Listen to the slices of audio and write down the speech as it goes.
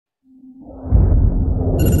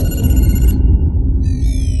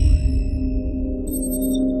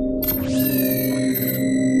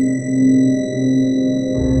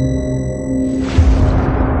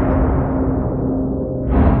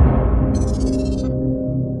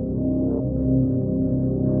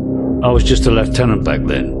I was just a lieutenant back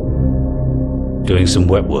then, doing some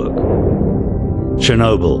wet work.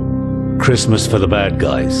 Chernobyl, Christmas for the bad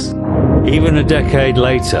guys. Even a decade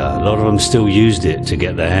later, a lot of them still used it to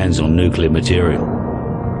get their hands on nuclear material.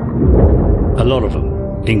 A lot of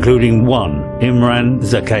them, including one, Imran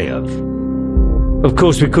Zakhaev. Of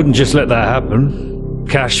course, we couldn't just let that happen.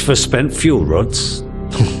 Cash for spent fuel rods.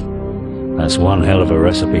 That's one hell of a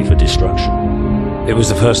recipe for destruction. It was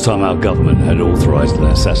the first time our government had authorized an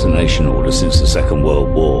assassination order since the Second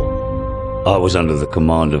World War. I was under the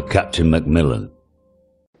command of Captain Macmillan.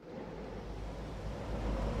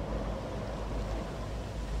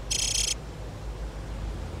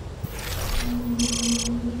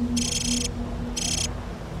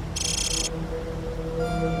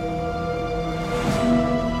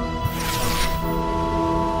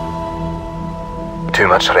 Too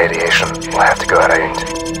much radiation. We'll have to go around.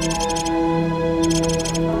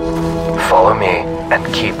 Follow me and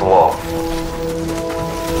keep low.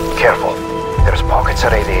 Careful. There's pockets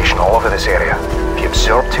of radiation all over this area. If you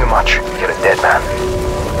absorb too much, you're a dead man.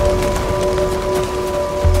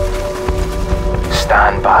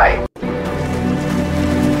 Stand by.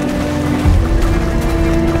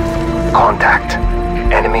 Contact.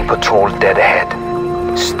 Enemy patrol dead ahead.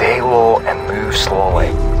 Stay low and move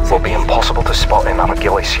slowly. They'll be impossible to spot in our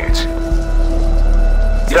ghillie suits.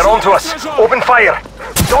 They're onto us! Open fire!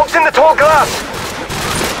 Dogs in the tall grass!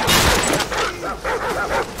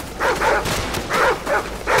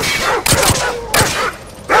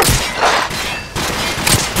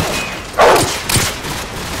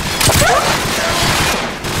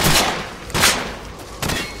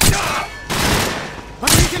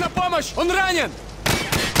 Помогите на помощь! Он ранен!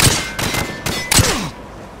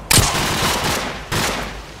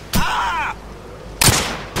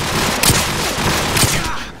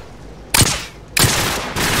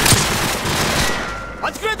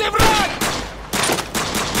 Открытый враг!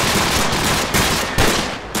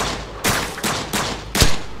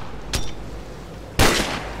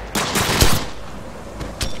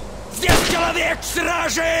 Здесь человек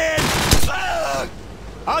сражен!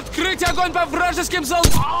 Открыть огонь по вражеским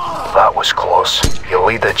солдатам! That was close. You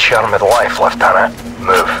lead the charm with life, Lieutenant.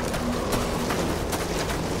 Move.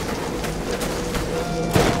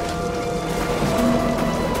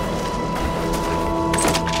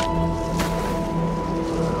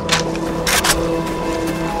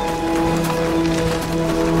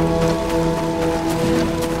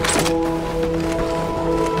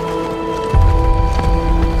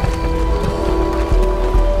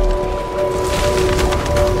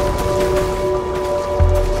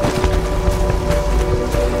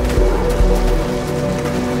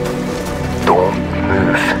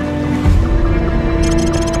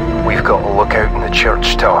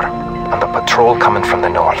 Church tower, and the patrol coming from the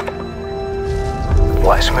north.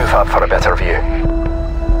 Let's move up for a better view.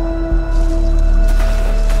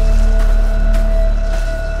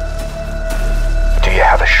 Do you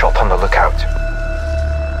have a shot on the lookout?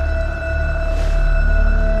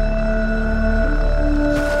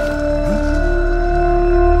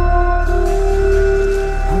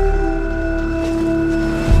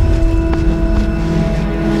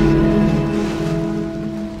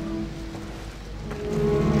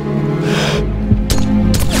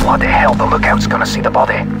 Bloody hell, the lookout's gonna see the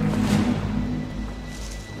body.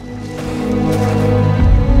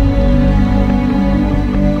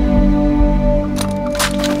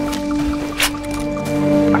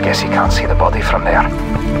 I guess he can't see the body from there.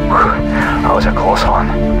 Whew, that was a close one.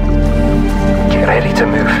 Get ready to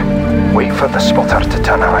move. Wait for the spotter to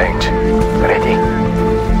turn around. Ready?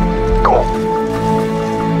 Go.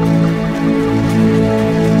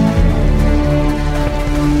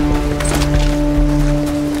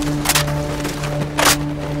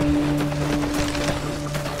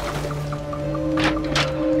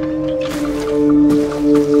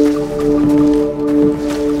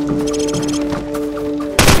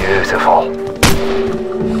 Beautiful.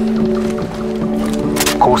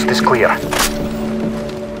 Coast is clear.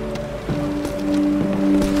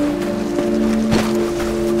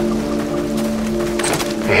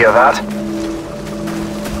 You hear that?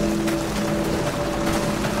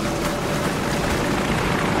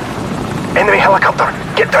 Enemy helicopter!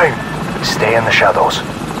 Get down! Stay in the shadows.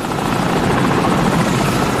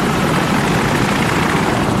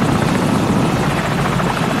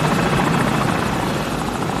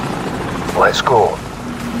 Let's go.